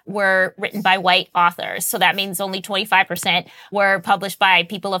publishers were written by white authors. So that means only 25% were published by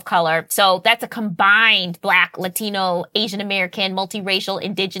people of color. So that's a combined Black, Latino, Asian American, multiracial,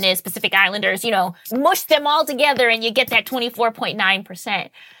 Indigenous, Pacific Islanders, mush them all together and you get that 24.9%.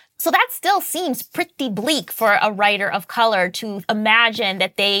 So that still seems pretty bleak for a writer of color to imagine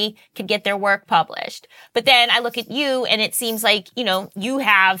that they could get their work published. But then I look at you and it seems like, you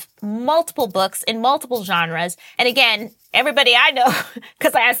have multiple books in multiple genres. And again, everybody I know,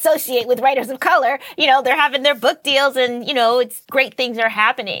 because I associate with writers of color, they're having their book deals and, it's great things are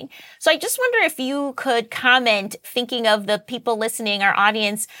happening. So I just wonder if you could comment, thinking of the people listening, our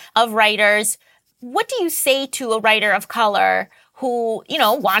audience of writers, what do you say to a writer of color who,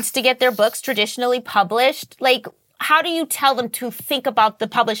 wants to get their books traditionally published? Like, how do you tell them to think about the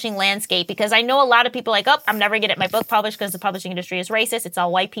publishing landscape? Because I know a lot of people like, I'm never going to get my book published because the publishing industry is racist. It's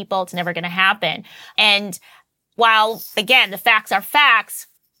all white people. It's never going to happen. And while, again, the facts are facts,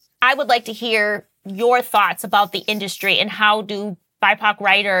 I would like to hear your thoughts about the industry and how do BIPOC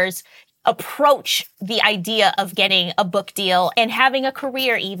writers approach the idea of getting a book deal and having a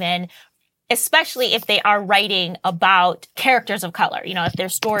career even, especially if they are writing about characters of color, if their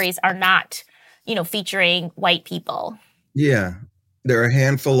stories are not, featuring white people. Yeah. There are a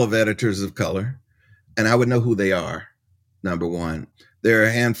handful of editors of color, and I would know who they are, number one. There are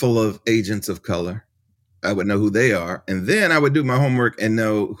a handful of agents of color. I would know who they are. And then I would do my homework and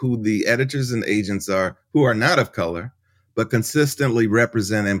know who the editors and agents are who are not of color, but consistently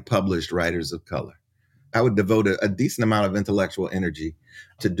represent and published writers of color. I would devote a decent amount of intellectual energy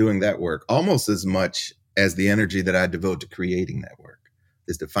to doing that work, almost as much as the energy that I devote to creating that work,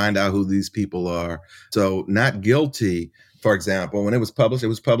 is to find out who these people are. So Not Guilty, for example, when it was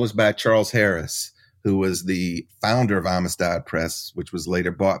published by Charles Harris, who was the founder of Amistad Press, which was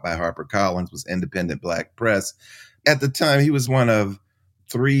later bought by HarperCollins, was independent Black press. At the time, he was one of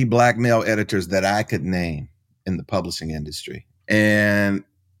 3 Black male editors that I could name in the publishing industry. And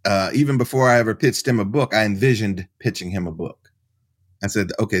even before I ever pitched him a book, I envisioned pitching him a book. I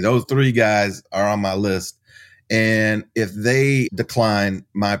said, okay, those 3 guys are on my list. And if they decline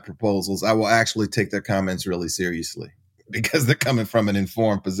my proposals, I will actually take their comments really seriously because they're coming from an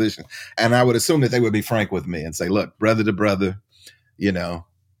informed position. And I would assume that they would be frank with me and say, look, brother to brother,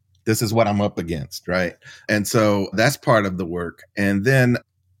 this is what I'm up against, right? And so that's part of the work. And then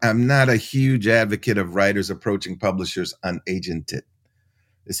I'm not a huge advocate of writers approaching publishers unagented.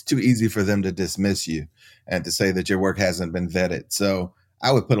 It's too easy for them to dismiss you and to say that your work hasn't been vetted. So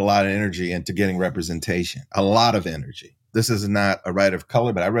I would put a lot of energy into getting representation, a lot of energy. This is not a writer of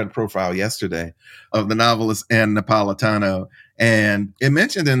color, but I read a profile yesterday of the novelist Ann Napolitano, and it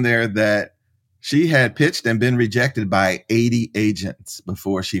mentioned in there that she had pitched and been rejected by 80 agents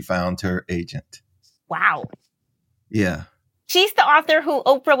before she found her agent. Wow. Yeah. She's the author who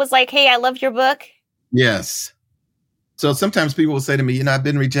Oprah was like, hey, I love your book. Yes. So sometimes people will say to me, I've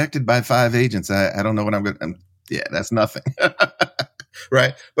been rejected by 5 agents. I don't know what I'm going to, yeah, that's nothing.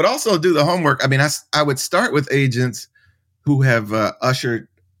 Right. But also do the homework. I mean, I would start with agents who have ushered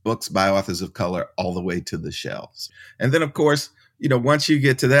books by authors of color all the way to the shelves. And then, of course, once you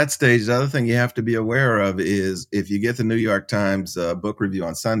get to that stage, the other thing you have to be aware of is if you get the New York Times book review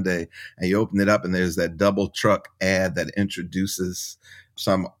on Sunday and you open it up and there's that double truck ad that introduces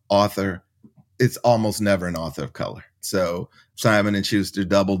some author, it's almost never an author of color. So Simon & Schuster,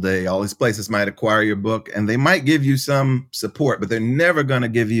 Doubleday, all these places might acquire your book and they might give you some support, but they're never going to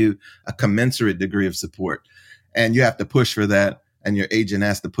give you a commensurate degree of support. And you have to push for that. And your agent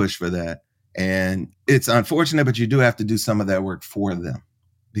has to push for that. And it's unfortunate, but you do have to do some of that work for them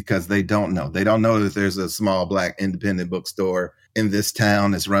because they don't know. They don't know that there's a small Black independent bookstore in this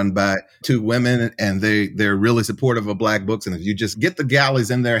town that's run by 2 women and they're really supportive of Black books. And if you just get the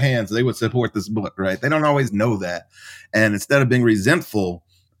galleys in their hands, they would support this book, right? They don't always know that. And instead of being resentful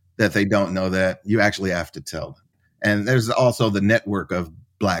that they don't know that, you actually have to tell them. And there's also the network of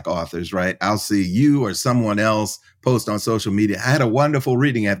Black authors, right? I'll see you or someone else post on social media, I had a wonderful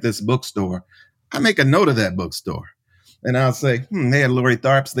reading at this bookstore. I make a note of that bookstore. And I'll say, they had Lori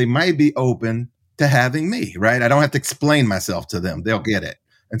Tharps. They might be open to having me, right? I don't have to explain myself to them. They'll get it.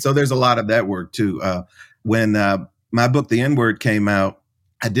 And so there's a lot of that work too. When my book, The N-Word, came out,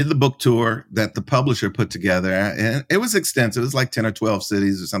 I did the book tour that the publisher put together. And it was extensive. It was like 10 or 12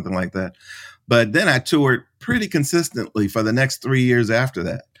 cities or something like that. But then I toured pretty consistently for the next 3 years after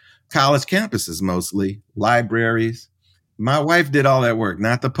that. College campuses mostly, libraries. My wife did all that work,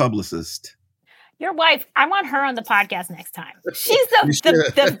 not the publicist. Your wife, I want her on the podcast next time. She's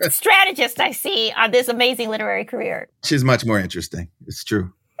the strategist I see on this amazing literary career. She's much more interesting. It's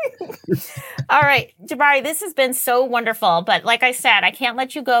true. All right, Jabari, this has been so wonderful. But like I said, I can't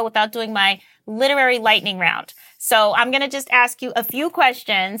let you go without doing my literary lightning round. So I'm going to just ask you a few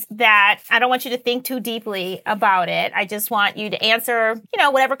questions that I don't want you to think too deeply about it. I just want you to answer,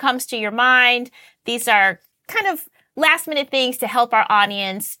 whatever comes to your mind. These are kind of last minute things to help our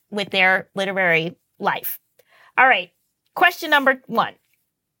audience with their literary life. All right. Question number 1.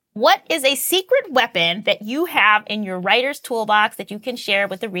 What is a secret weapon that you have in your writer's toolbox that you can share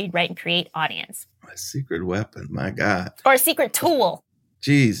with the Read, Write, and Create audience? My secret weapon, my God. Or a secret tool?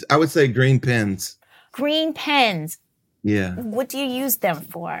 Geez, I would say green pens. Green pens. Yeah. What do you use them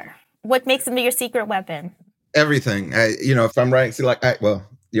for? What makes them your secret weapon? Everything. If I'm writing,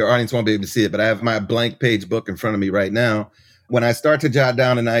 your audience won't be able to see it, but I have my blank page book in front of me right now. When I start to jot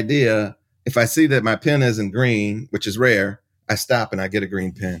down an idea, if I see that my pen isn't green, which is rare, I stop and I get a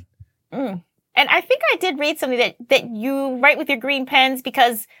green pen. And I think I did read something that you write with your green pens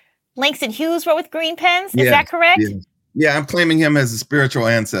because Langston Hughes wrote with green pens. Is that correct? Yeah, I'm claiming him as a spiritual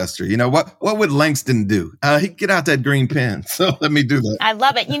ancestor. You know, what would Langston do? He'd get out that green pen. So let me do that. I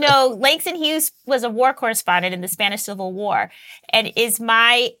love it. Langston Hughes was a war correspondent in the Spanish Civil War. And it is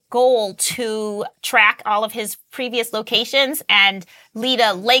my goal to track all of his previous locations and lead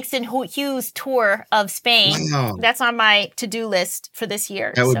a Langston Hughes tour of Spain. Wow. That's on my to-do list for this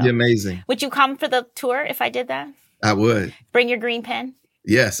year. That would be amazing. Would you come for the tour if I did that? I would. Bring your green pen?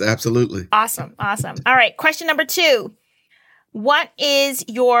 Yes, absolutely. Awesome. All right. Question number 2. What is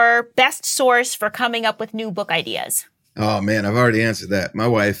your best source for coming up with new book ideas? Oh, man, I've already answered that. My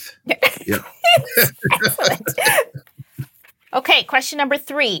wife. Yep. Excellent. Okay, question number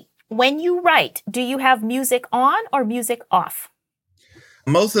 3. When you write, do you have music on or music off?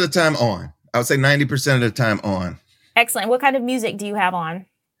 Most of the time on. I would say 90% of the time on. Excellent. What kind of music do you have on?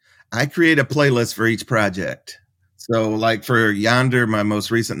 I create a playlist for each project. So like for Yonder, my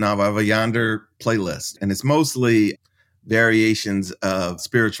most recent novel, I have a Yonder playlist, and it's mostly variations of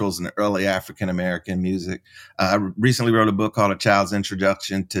spirituals and early African-American music. I recently wrote a book called A Child's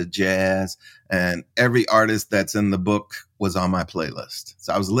Introduction to Jazz, and every artist that's in the book was on my playlist.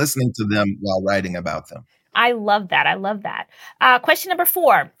 So I was listening to them while writing about them. I love that. Question number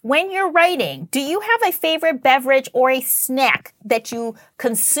 4. When you're writing, do you have a favorite beverage or a snack that you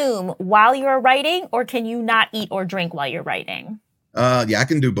consume while you're writing, or can you not eat or drink while you're writing? Yeah, I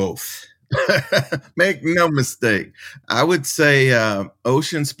can do both. Make no mistake. I would say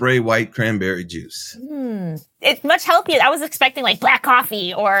Ocean Spray white cranberry juice. It's much healthier. I was expecting like black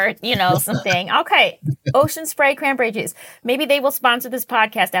coffee or, something. Okay. Ocean Spray cranberry juice. Maybe they will sponsor this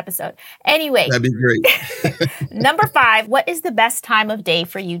podcast episode. Anyway. That'd be great. Number 5, what is the best time of day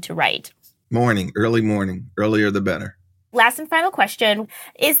for you to write? Morning, early morning. Earlier the better. Last and final question.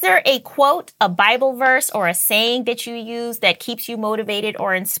 Is there a quote, a Bible verse, or a saying that you use that keeps you motivated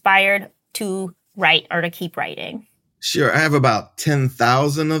or inspired to write or to keep writing? Sure. I have about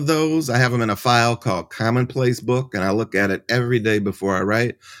 10,000 of those. I have them in a file called Commonplace Book, and I look at it every day before I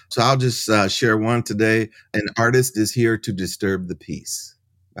write. So I'll just share one today. An artist is here to disturb the peace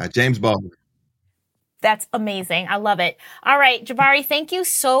by James Baldwin. That's amazing. I love it. All right, Jabari, thank you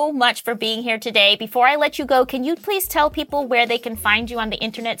so much for being here today. Before I let you go, can you please tell people where they can find you on the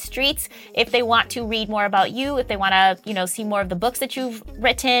internet streets if they want to read more about you, if they want to, see more of the books that you've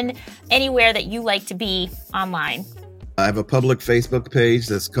written, anywhere that you like to be online? I have a public Facebook page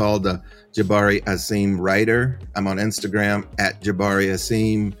that's called Jabari Asim Writer. I'm on Instagram at Jabari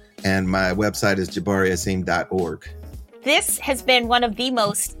Asim, and my website is jabariasim.org. This has been one of the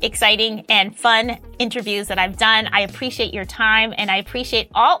most exciting and fun interviews that I've done. I appreciate your time, and I appreciate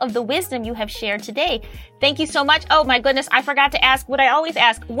all of the wisdom you have shared today. Thank you so much. Oh my goodness, I forgot to ask what I always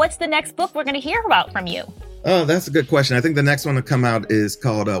ask. What's the next book we're going to hear about from you? Oh, that's a good question. I think the next one to come out is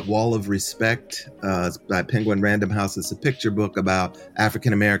called Wall of Respect. It's by Penguin Random House. It's a picture book about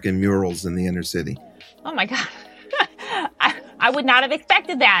African-American murals in the inner city. Oh my God. I would not have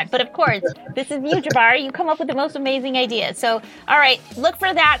expected that. But of course, this is you, Jabari. You come up with the most amazing ideas. So, all right, look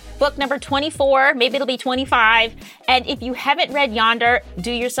for that book number 24. Maybe it'll be 25. And if you haven't read Yonder,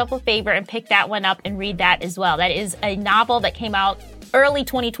 do yourself a favor and pick that one up and read that as well. That is a novel that came out early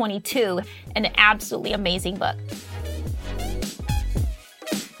 2022, an absolutely amazing book.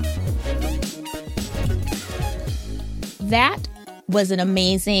 That was an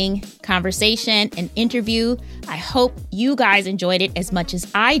amazing conversation and interview. I hope you guys enjoyed it as much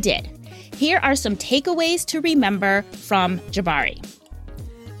as I did. Here are some takeaways to remember from Jabari.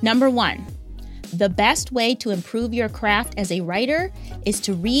 Number 1, the best way to improve your craft as a writer is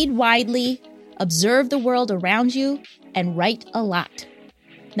to read widely, observe the world around you, and write a lot.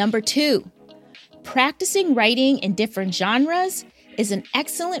 Number 2, practicing writing in different genres is an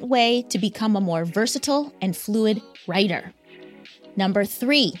excellent way to become a more versatile and fluid writer. Number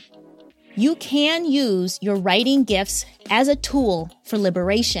 3, you can use your writing gifts as a tool for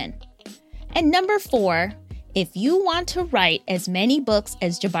liberation. And number 4, if you want to write as many books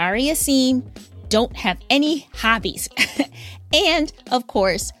as Jabari Asim, don't have any hobbies. And, of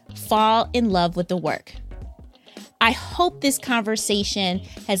course, fall in love with the work. I hope this conversation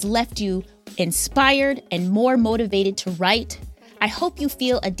has left you inspired and more motivated to write. I hope you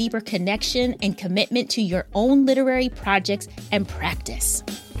feel a deeper connection and commitment to your own literary projects and practice.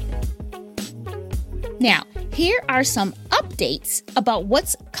 Now, here are some updates about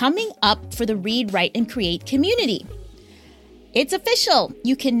what's coming up for the Read, Write, and Create community. It's official.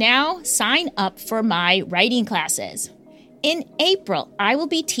 You can now sign up for my writing classes. In April, I will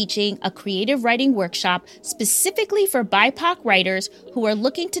be teaching a creative writing workshop specifically for BIPOC writers who are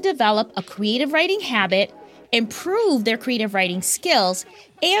looking to develop a creative writing habit, improve their creative writing skills,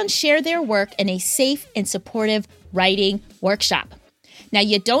 and share their work in a safe and supportive writing workshop. Now,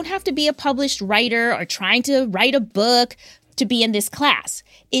 you don't have to be a published writer or trying to write a book to be in this class.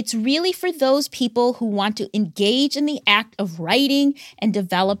 It's really for those people who want to engage in the act of writing and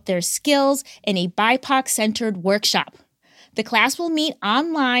develop their skills in a BIPOC-centered workshop. The class will meet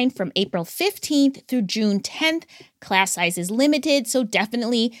online from April 15th through June 10th. Class size is limited, so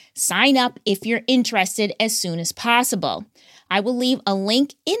definitely sign up if you're interested as soon as possible. I will leave a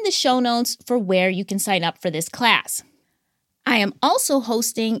link in the show notes for where you can sign up for this class. I am also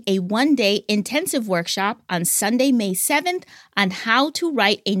hosting a one-day intensive workshop on Sunday, May 7th on how to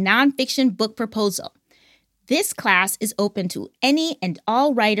write a nonfiction book proposal. This class is open to any and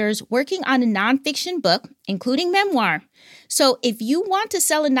all writers working on a nonfiction book, including memoir. So if you want to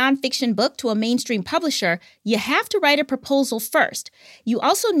sell a nonfiction book to a mainstream publisher, you have to write a proposal first. You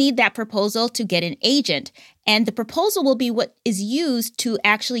also need that proposal to get an agent, and the proposal will be what is used to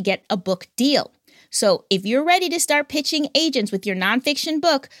actually get a book deal. So if you're ready to start pitching agents with your nonfiction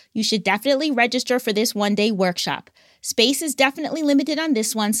book, you should definitely register for this one-day workshop. Space is definitely limited on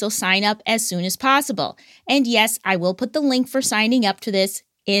this one, so sign up as soon as possible. And yes, I will put the link for signing up to this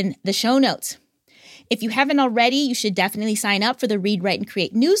in the show notes. If you haven't already, you should definitely sign up for the Read, Write, and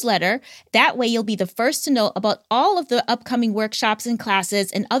Create newsletter. That way you'll be the first to know about all of the upcoming workshops and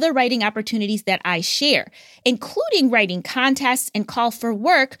classes and other writing opportunities that I share, including writing contests and call for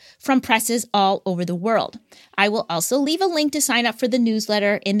work from presses all over the world. I will also leave a link to sign up for the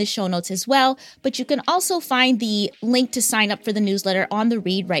newsletter in the show notes as well, but you can also find the link to sign up for the newsletter on the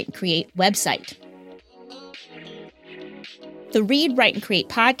Read, Write, and Create website. The Read, Write, and Create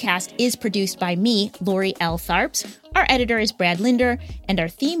podcast is produced by me, Lori L. Tharps. Our editor is Brad Linder, and our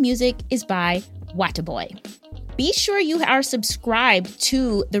theme music is by Wataboy. Be sure you are subscribed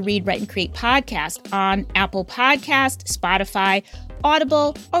to the Read, Write, and Create podcast on Apple Podcast, Spotify,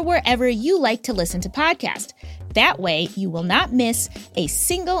 Audible, or wherever you like to listen to podcasts. That way, you will not miss a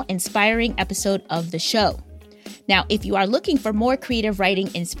single inspiring episode of the show. Now, if you are looking for more creative writing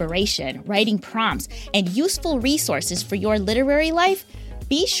inspiration, writing prompts, and useful resources for your literary life,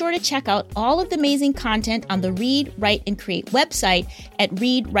 be sure to check out all of the amazing content on the Read, Write, and Create website at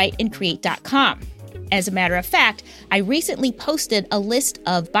readwriteandcreate.com. As a matter of fact, I recently posted a list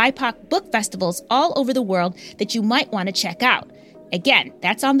of BIPOC book festivals all over the world that you might want to check out. Again,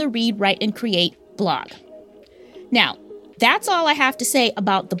 that's on the Read, Write, and Create blog. Now, that's all I have to say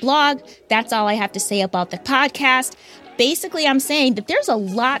about the blog. That's all I have to say about the podcast. Basically, I'm saying that there's a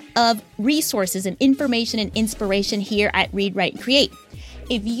lot of resources and information and inspiration here at Read, Write, and Create.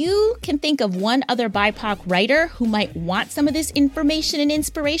 If you can think of one other BIPOC writer who might want some of this information and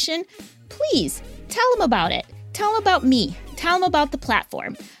inspiration, please tell them about it. Tell them about me. Tell them about the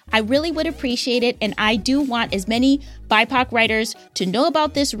platform. I really would appreciate it, and I do want as many BIPOC writers to know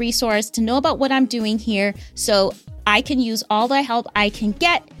about this resource, to know about what I'm doing here, so I can use all the help I can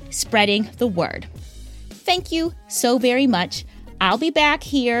get spreading the word. Thank you so very much. I'll be back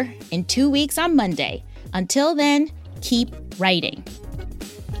here in 2 weeks on Monday. Until then, keep writing.